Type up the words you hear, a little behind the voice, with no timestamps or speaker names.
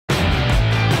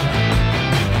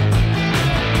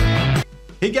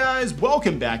Hey guys,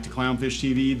 welcome back to Clownfish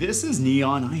TV. This is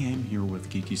Neon. I am here with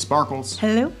Geeky Sparkles.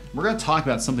 Hello. We're going to talk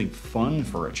about something fun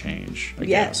for a change, I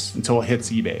guess. Until it hits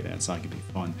eBay, then it's not going to be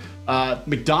fun.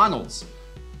 McDonald's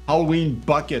Halloween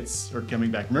buckets are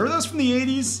coming back. Remember those from the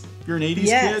 80s? If you're an 80s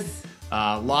kid?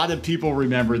 A lot of people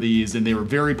remember these, and they were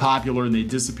very popular, and they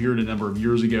disappeared a number of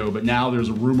years ago. But now there's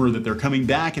a rumor that they're coming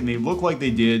back, and they look like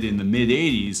they did in the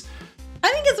mid-80s.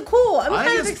 I think it's cool. I'm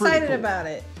kind of excited about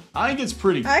it. I think it's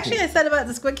pretty cool. Actually, I said about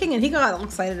the Squid King, and he got all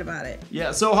excited about it.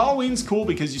 Yeah, so Halloween's cool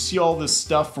because you see all this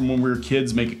stuff from when we were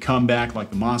kids make a comeback, like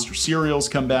the Monster cereals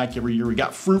come back every year. We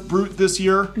got Fruit Brute this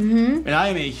year, and I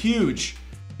am a huge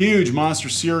Monster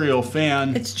cereal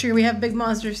fan. It's true. We have big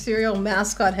Monster cereal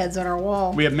mascot heads on our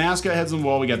wall. We have mascot heads on the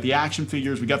wall. We got the action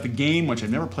figures. We got the game, which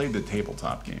I've never played the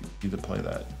tabletop game. Need to play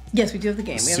that. Yes, we do have the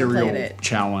game. We haven't played it.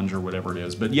 Challenge or whatever it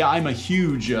is. But yeah, I'm a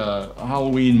huge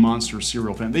Halloween Monster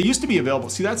cereal fan. They used to be available.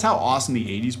 See, that's how awesome the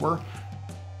 80s were.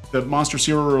 The Monster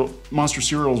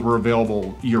cereals were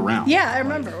available year-round. Yeah, I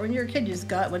remember. When you were a kid, you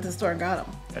just went to the store and got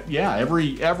them. Yeah,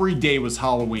 every day was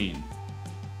Halloween.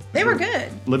 They were good.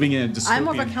 Living in a dystopian I'm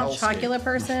more of a Count Chocula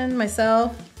person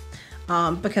myself.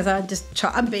 Because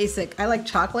I'm basic. I like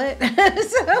chocolate,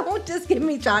 so just give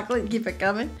me chocolate and keep it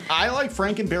coming. I like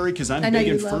Frankenberry because I'm big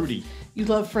and fruity. You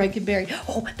love Frankenberry.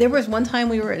 Oh, there was one time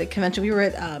we were at a convention. We were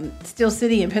at Steel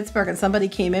City in Pittsburgh, and somebody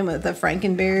came in with the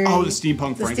Frankenberry. Oh, the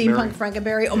steampunk Frankenberry. The steampunk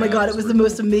Frankenberry. Oh my God, it was the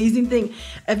most amazing thing.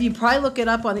 If you probably look it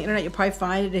up on the internet, you'll probably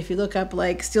find it. If you look up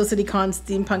like Steel City Con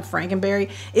steampunk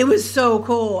Frankenberry, it was so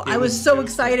cool. I was so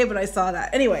excited when I saw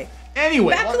that. Anyway,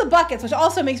 back to the buckets, which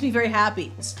also makes me very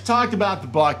happy. Let's talk about the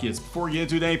buckets. Before we get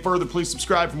into it any further, please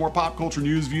subscribe for more pop culture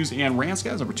news, views, and rants.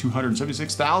 Guys, over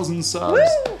 276,000 subs.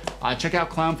 Woo! Check out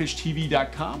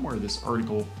clownfishtv.com where this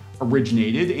article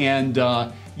originated. And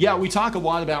yeah, we talk a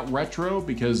lot about retro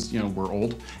because, you know, we're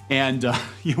old. And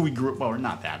you know, we grew up, well, we're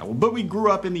not that old, but we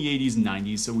grew up in the 80s and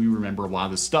 90s, so we remember a lot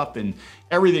of this stuff. And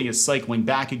everything is cycling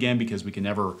back again because we can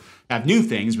never have new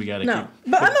things. We got to keep.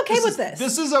 But I'm okay with this.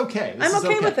 This is okay. I'm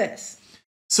okay with this.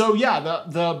 So yeah,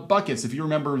 the buckets, if you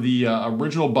remember the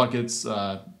original buckets,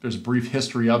 there's a brief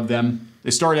history of them. They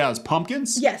started out as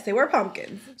pumpkins. Yes, they were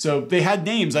pumpkins. So they had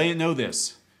names. I didn't know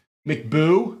this.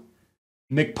 McBoo,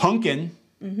 McPumpkin,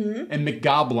 and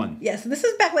McGoblin. Yes, this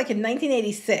is back like in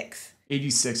 1986.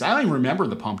 86. I don't even remember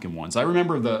the pumpkin ones. I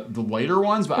remember the later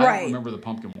ones, but I don't remember the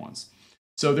pumpkin ones.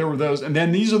 So there were those. And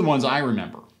then these are the ones I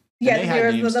remember. Yeah,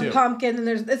 there's the pumpkin, and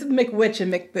there's McWitch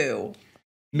and McBoo.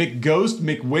 McGhost,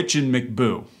 McWitch, and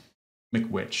McBoo.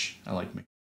 McWitch. I like Mc.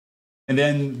 And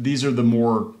then these are the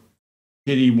more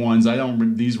kiddie ones.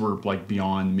 These were like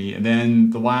beyond me. And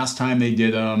then the last time they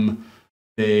did them,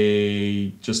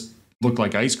 they just looked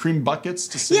like ice cream buckets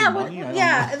to save money. And they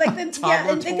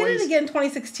did it again in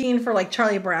 2016 for like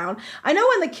Charlie Brown. I know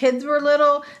when the kids were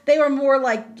little, they were more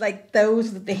like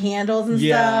those with the handles and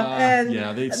stuff, and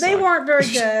they weren't very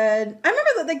good. I remember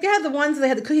that they had the ones that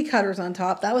had the cookie cutters on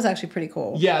top. That was actually pretty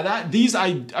cool. Yeah,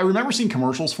 I remember seeing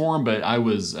commercials for them, but I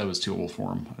was too old for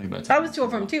them. I think that's. I was too old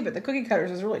for them too, but the cookie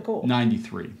cutters was really cool.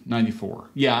 93,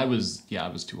 94. Yeah, I was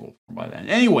too old for them by then.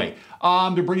 Anyway,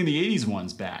 they're bringing the 80s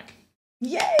ones back.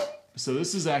 Yay! So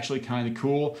this is actually kind of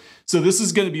cool. So this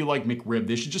is going to be like McRib.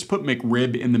 They should just put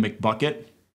McRib in the McBucket.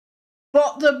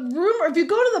 Well, the rumor, if you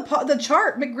go to the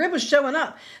chart, McRib was showing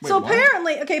up. Wait, so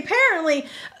apparently,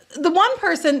 the one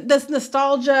person, this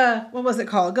nostalgia, what was it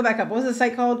called? Go back up. What was the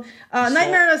site called?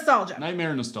 Nightmare Nostalgia.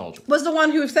 Nightmare Nostalgia. Was the one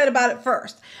who said about it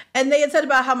first. And they had said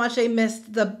about how much they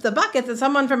missed the buckets, and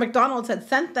someone from McDonald's had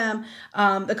sent them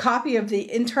the copy of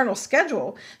the internal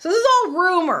schedule. So this is all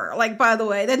rumor, like, by the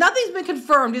way. That nothing's been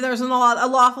confirmed. There's an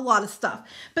awful lot of stuff.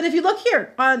 But if you look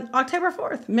here, on October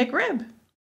 4th, McRib.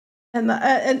 On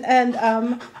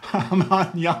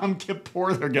Yom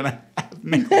Kippur, they're gonna have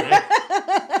McRib.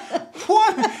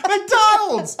 What?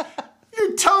 McDonald's!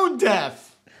 You're tone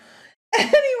deaf.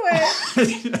 Anyway,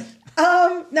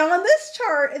 now on this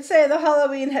chart, it's saying the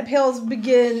Halloween meals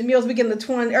begin the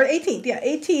 18th. Yeah,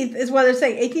 18th is what they're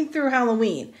saying. 18th through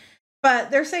Halloween.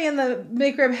 But they're saying the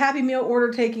McRib Happy Meal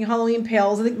order taking Halloween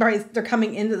pails. I think they're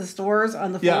coming into the stores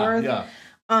on the 4th. Yeah.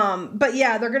 But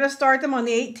yeah, they're going to start them on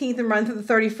the 18th and run through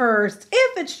the 31st,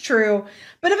 if it's true.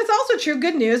 But if it's also true,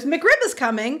 good news, McRib is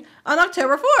coming on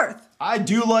October 4th. I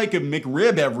do like a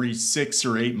McRib every 6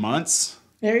 or 8 months.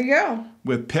 There you go.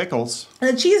 With pickles.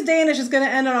 And the cheese Danish is going to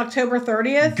end on October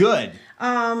 30th. Good.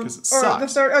 Because it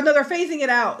sucks. No, they're phasing it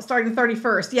out starting the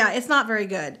 31st. Yeah, it's not very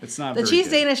good. It's not the cheese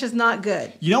Danish is not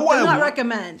good. You know what? I not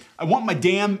recommend. I want my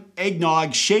damn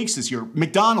eggnog shakes this year.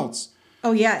 McDonald's.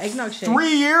 Oh, yeah, eggnog shakes.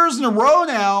 3 years in a row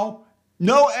now,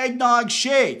 no eggnog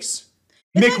shakes.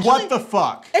 What the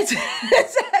fuck? It's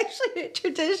actually a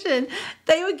tradition.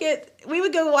 We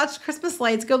would go watch Christmas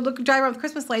lights, drive around with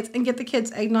Christmas lights, and get the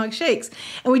kids eggnog shakes.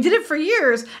 And we did it for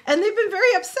years, and they've been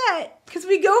very upset because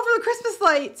we go for the Christmas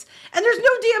lights, and there's no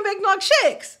damn eggnog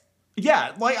shakes.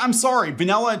 Yeah, like I'm sorry,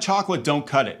 vanilla and chocolate don't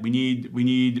cut it. We need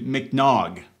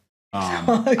McNog.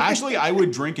 Actually, I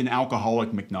would drink an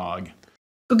alcoholic McNog.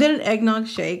 Go get an eggnog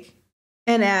shake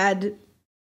and add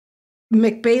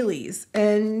McBailey's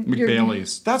and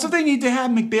McBailey's. That's what they need to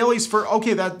have. McBailey's for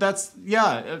that's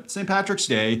St. Patrick's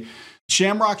Day.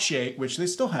 Shamrock Shake, which they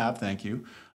still have, thank you.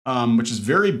 Which is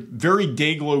very, very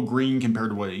day glow green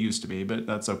compared to what it used to be, but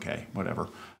that's okay, whatever.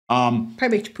 Probably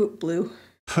makes your poop blue.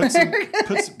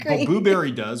 Well,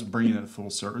 Blueberry does, bringing it full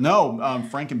circle. No,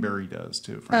 Frankenberry does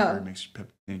too. Frankenberry makes your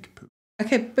pink poop.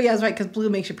 Okay, but yeah, that's right, because blue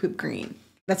makes your poop green.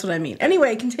 That's what I mean.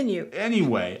 Anyway, continue.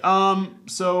 Anyway,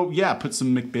 so yeah, put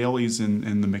some McBailey's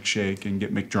in the McShake and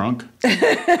get McDrunk.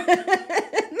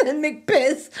 And then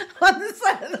McPiss on the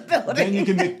side of the building. Then you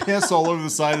can McPiss all over the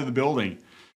side of the building.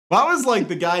 Well, that was like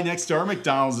the guy next to our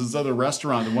McDonald's, this other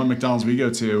restaurant, the one McDonald's we go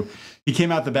to. He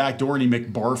came out the back door and he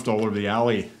McBarfed all over the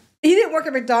alley. He didn't work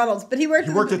at McDonald's, but he worked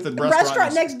at the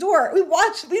restaurant next door. We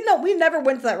never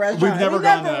went to that restaurant. We've never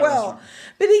gone to that restaurant.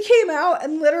 But he came out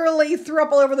and literally threw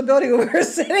up all over the building where we were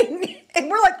sitting. And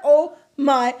we're like, oh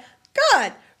my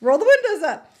God, roll the windows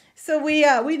up. So we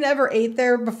never ate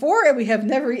there before, and we have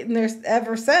never eaten there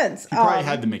ever since. He probably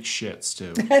had to make shits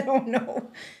too. I don't know.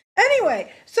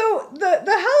 Anyway, so the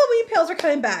Halloween pails are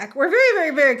coming back. We're very, very,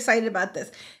 very excited about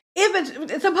this. If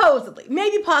it's supposedly,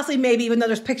 maybe, even though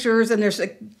there's pictures and there's a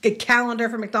calendar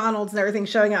for McDonald's and everything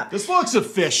showing up. This looks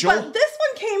official. But this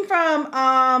one came from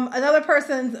another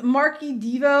person's Marky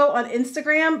Devo on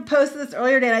Instagram. Posted this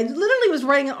earlier today. And I literally was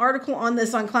writing an article on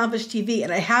this on Clownfish TV,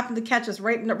 and I happened to catch this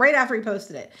right after he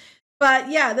posted it. But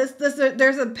yeah,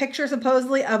 there's a picture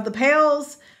supposedly of the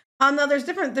pails. No, there's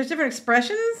different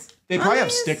expressions. They probably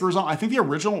have stickers on. I think the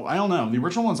original, I don't know. The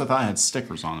original ones I thought had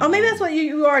stickers on them. Oh, maybe that's what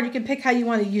you are. You can pick how you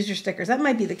want to use your stickers. That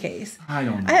might be the case. I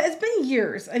don't know. It's been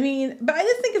years. I mean, but I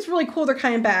just think it's really cool they're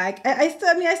coming back. I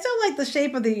still like the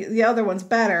shape of the other ones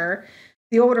better.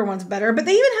 The older ones better. But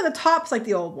they even have the tops like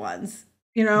the old ones.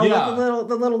 You know, with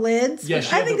the little lids. Yeah,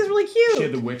 I think it's really cute. She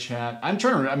had the witch hat. I'm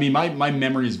trying to remember. I mean, my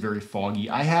memory is very foggy.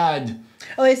 I had...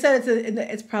 Oh, they said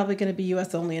it's probably going to be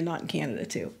U.S. only and not in Canada,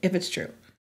 too, if it's true.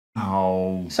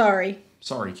 Oh. Sorry,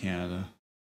 Canada.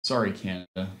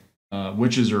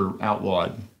 Witches are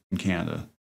outlawed in Canada.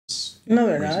 No,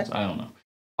 they're not. I don't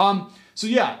know. So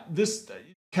yeah, this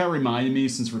kind of reminded me,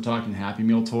 since we're talking Happy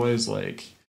Meal toys, like,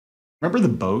 remember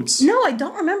the boats? No, I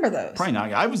don't remember those. Probably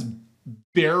not. I was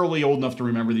barely old enough to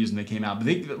remember these when they came out. But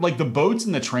they, like, the boats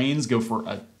and the trains go for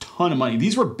a ton of money.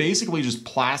 These were basically just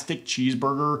plastic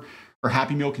cheeseburger or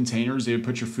Happy Meal containers. They would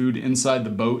put your food inside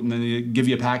the boat, and then they'd give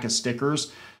you a pack of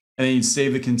stickers, and then you'd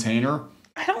save the container.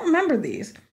 I don't remember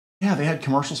these. Yeah, they had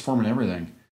commercials for them and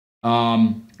everything.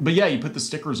 But yeah, you put the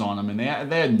stickers on them, and they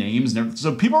had names and everything.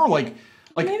 So people are like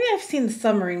maybe I've seen the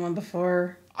submarine one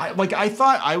before. I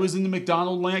thought I was in the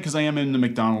McDonaldland, because I am in the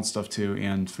McDonald's stuff too,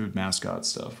 and food mascot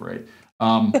stuff, right?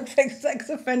 Like sex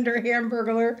offender,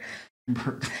 hamburglar.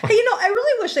 Hey, I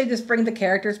really wish they just bring the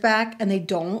characters back, and they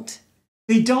don't.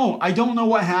 They don't. I don't know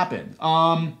what happened.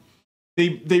 They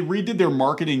redid their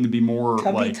marketing to be more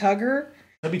Tubby Tugger.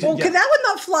 Well, could that one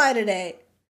not fly today?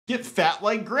 Get fat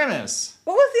like Grimace.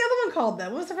 What was the other one called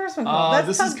then? What was the first one called?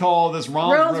 This is called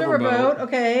Ronald's Riverboat.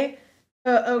 Okay.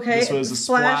 Okay. This was a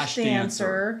Splash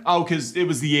Dancer. Oh, because it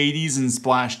was the 80s and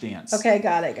Splash Dance. Okay,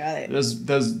 got it.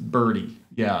 There's Birdie.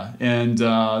 Yeah. And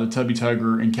the Tubby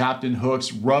Tugger and Captain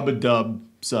Hook's Rub-a-Dub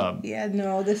sub. Yeah,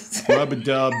 no, this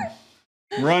Rub-a-Dub.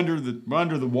 We're under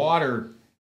the water.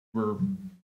 We're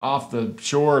off the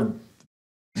shore.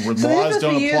 Where laws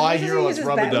don't apply here, let's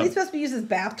rub it up. Are these supposed to be used as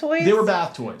bath toys? They were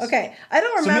bath toys. Okay. I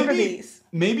don't remember these.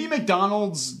 Maybe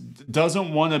McDonald's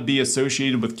doesn't want to be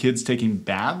associated with kids taking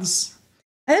baths.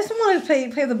 I just want to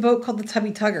play the boat called the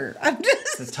Tubby Tugger.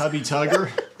 The Tubby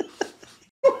Tugger?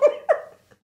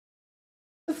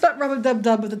 It's not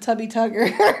Rub-a-Dub-Dub with the Tubby Tugger.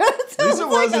 It sounds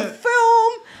like a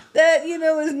film that,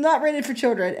 is not rated for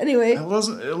children. Anyway. At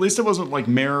least it wasn't like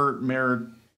Mayor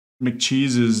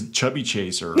McCheese's Chubby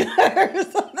Chaser. Or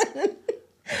something.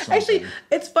 Actually,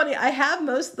 it's funny. I have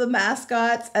most of the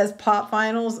mascots as pop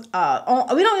vinyls.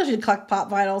 We don't usually collect pop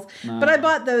vinyls, but I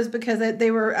bought those because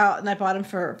they were out, and I bought them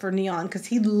for Neon because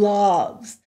he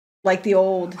loves like the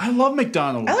old. I love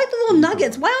McDonald's. I like the little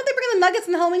nuggets. Why don't they bring the nuggets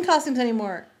in the Halloween costumes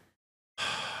anymore?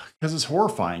 Because it's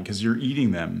horrifying. Because you're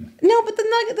eating them. No, but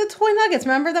the toy nuggets.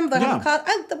 Remember them? Why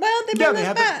don't they bring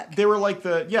those back? They were like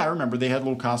I remember they had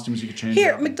little costumes you could change.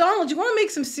 Here, McDonald's, you want to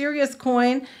make some serious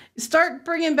coin? Start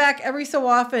bringing back every so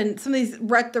often some of these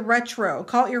the retro.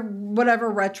 Call it your whatever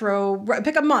retro.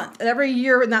 Pick a month, and every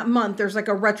year in that month there's like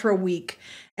a retro week,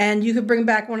 and you could bring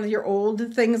back one of your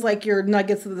old things like your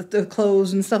nuggets, the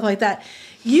clothes and stuff like that.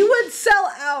 You would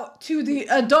sell out to the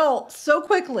adults so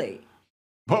quickly.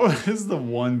 What was the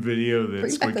one video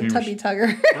that's bring back the Tubby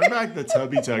Tugger? Bring back the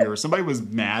Tubby Tugger. Somebody was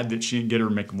mad that she didn't get her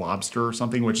McLobster or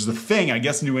something, which is a thing. I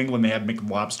guess in New England they have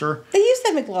McLobster. They used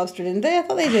to have McLobster, didn't they? I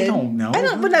thought they did. I don't know. I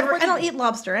don't eat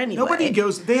lobster anyway. Nobody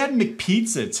goes. They had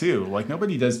McPizza too. Like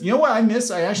nobody does. You know what I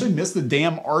miss? I actually miss the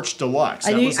damn Arch Deluxe.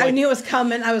 I knew it was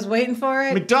coming. I was waiting for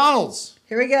it. McDonald's.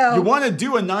 Here we go. You want to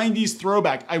do a 90s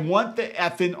throwback. I want the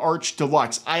effing Arch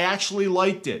Deluxe. I actually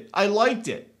liked it. I liked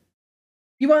it.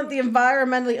 You want the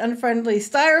environmentally unfriendly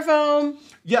styrofoam?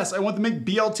 Yes, I want the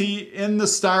McBLT in the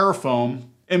styrofoam.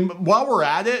 And while we're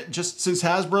at it, just since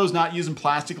Hasbro's not using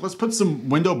plastic, let's put some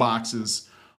window boxes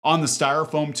on the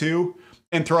styrofoam too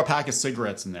and throw a pack of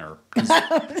cigarettes in there.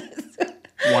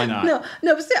 Why not?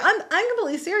 No, but see, I'm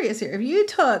completely serious here. If you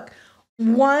took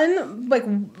one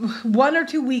or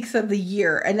 2 weeks of the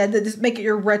year and then just make it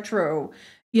your retro,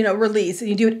 release,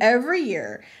 and you do it every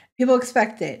year, people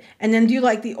expect it, and then do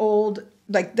like the old,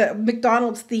 like the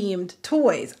McDonald's themed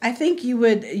toys, I think you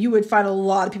would find a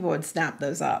lot of people would snap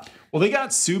those up. Well, they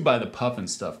got sued by the Puff and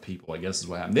Stuff people, I guess is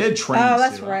what happened. They had trains. Oh,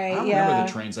 that's too. right. I don't remember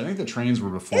the trains. I think the trains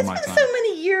were before my time. It's been so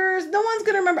many years. No one's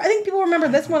going to remember. I think people remember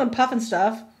this one and Puff and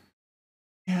Stuff.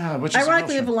 Yeah, which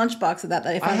ironically, I have a lunchbox of that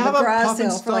I found at the garage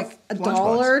sale for like $1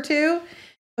 or $2. I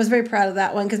was very proud of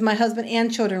that one because my husband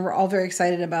and children were all very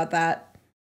excited about that.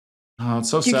 Oh, it's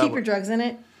so sad. Do you keep your drugs in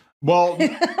it? Well,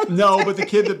 no, but the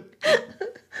kid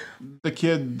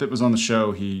that was on the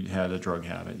show, he had a drug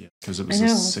habit, because it was the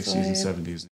 60s and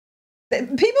 70s.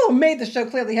 People who made the show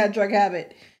clearly had a drug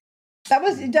habit.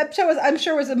 That show was, I'm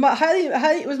sure, was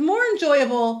it was more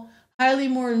enjoyable, highly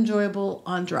more enjoyable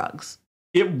on drugs.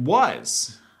 It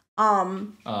was.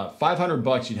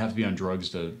 $500 you'd have to be on drugs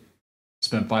to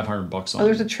spend $500 on. Oh,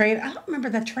 there's a train. I don't remember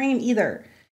that train either.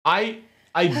 I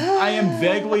am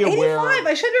vaguely aware. 85.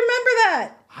 I should remember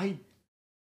that.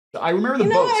 I remember the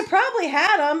boats. I probably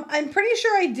had them. I'm pretty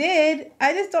sure I did.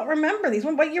 I just don't remember these.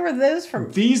 What year were those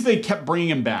from? These, they kept bringing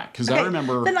them back because I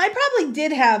remember. Then I probably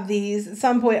did have these at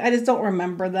some point. I just don't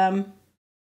remember them.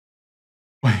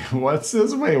 Wait, what's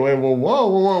this? Wait,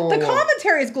 whoa. The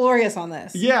commentary is glorious on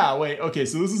this. Yeah, wait. Okay,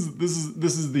 so this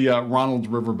is the Ronald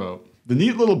Riverboat. The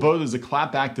neat little boat is a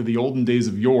clapback to the olden days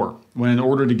of yore, when in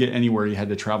order to get anywhere, you had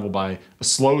to travel by a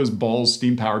slow-as-balls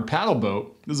steam-powered paddle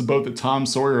boat. This is a boat that Tom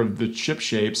Sawyer of the Ship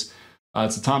Shapes,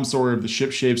 it's a Tom Sawyer of the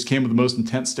Ship Shapes, came with the most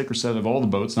intense sticker set of all the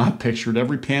boats, not pictured.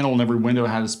 Every panel and every window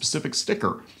had a specific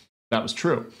sticker. That was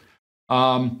true.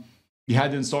 You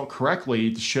had to install it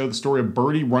correctly to show the story of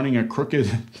Birdie running a crooked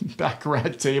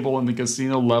baccarat table in the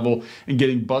casino level and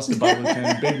getting busted by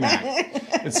Lieutenant Big Mac.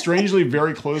 It's strangely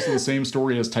very close to the same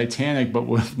story as Titanic, but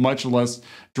with much less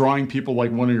drawing people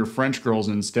like one of your French girls,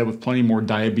 and instead with plenty more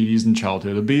diabetes and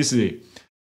childhood obesity.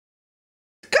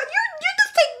 God,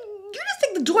 you just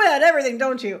take the joy out of everything,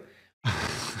 don't you?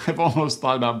 I've almost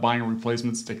thought about buying a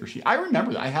replacement sticker sheet. I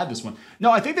remember that. I had this one.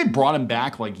 No, I think they brought them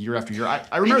back like year after year.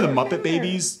 I remember the Muppet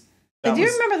Babies. I do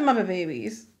remember the Muppet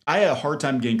Babies. I had a hard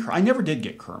time getting Kermit. I never did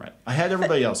get Kermit. I had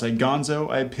everybody else. I had Gonzo.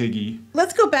 I had Piggy.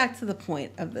 Let's go back to the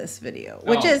point of this video,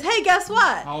 which is, hey, guess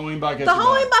what? Halloween buckets. The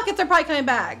Halloween buckets are probably coming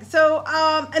back. So,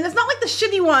 and it's not like the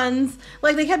shitty ones,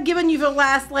 like they kept giving you for the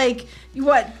last,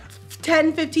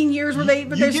 10, 15 years where they're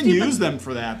stupid. You can use them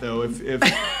for that, though, if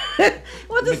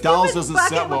well, McDonald's doesn't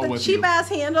set well with you. Cheap ass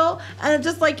handle, and it's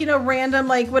just random,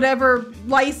 whatever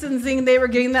licensing they were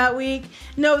getting that week.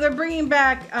 No, they're bringing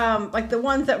back the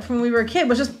ones that from when we were a kid,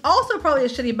 which is also probably a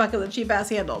shitty bucket with a cheap ass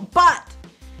handle, but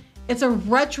it's a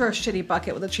retro shitty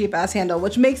bucket with a cheap ass handle,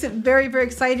 which makes it very, very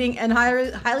exciting and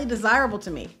highly desirable to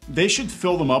me. They should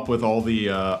fill them up with all the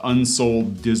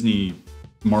unsold Disney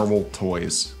Marvel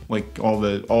toys, like all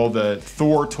the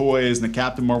Thor toys and the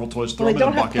Captain Marvel toys. Throw them in a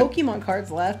bucket. They don't have Pokemon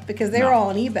cards left because they were all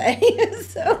on eBay.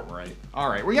 So. Right. All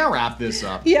right. We gotta wrap this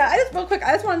up. Yeah. Real quick.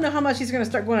 I just want to know how much he's going to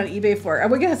start going on eBay for. Are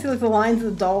we going to see the lines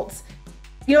of adults?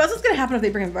 That's what's going to happen if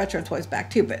they bring retro toys back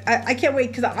too. But I can't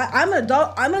wait because I'm an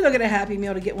adult. I'm going to go get a Happy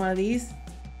Meal to get one of these.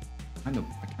 I kind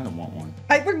of want one.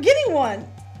 We're getting one.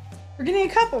 We're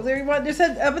getting a couple. They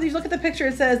said, but if you look at the picture,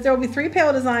 it says there will be 3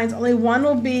 pale designs. Only one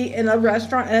will be in a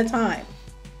restaurant at a time.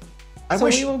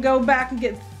 we will go back and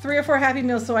get 3 or 4 Happy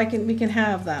Meals so we can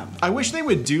have them. I wish they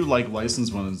would do like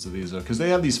licensed ones of these though, because they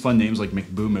have these fun names like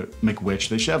McBoo, McWitch.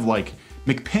 They should have like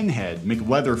McPinhead,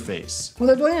 McLeatherface. Well,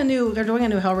 they're doing a new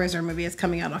Hellraiser movie. It's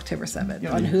coming out October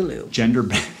 7th on Hulu. Gender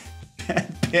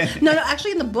Pinhead. No,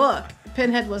 actually in the book,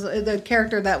 Pinhead was the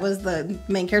character that was the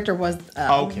main character was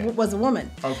a woman.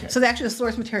 Okay. So the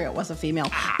source material was a female.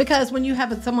 Because when you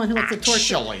have someone who wants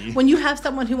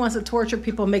to torture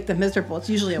people, make them miserable, it's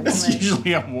usually a woman. It's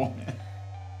usually a woman.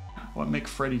 What make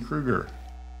Freddy Krueger?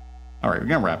 All right, we're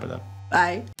gonna wrap it up.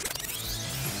 Bye.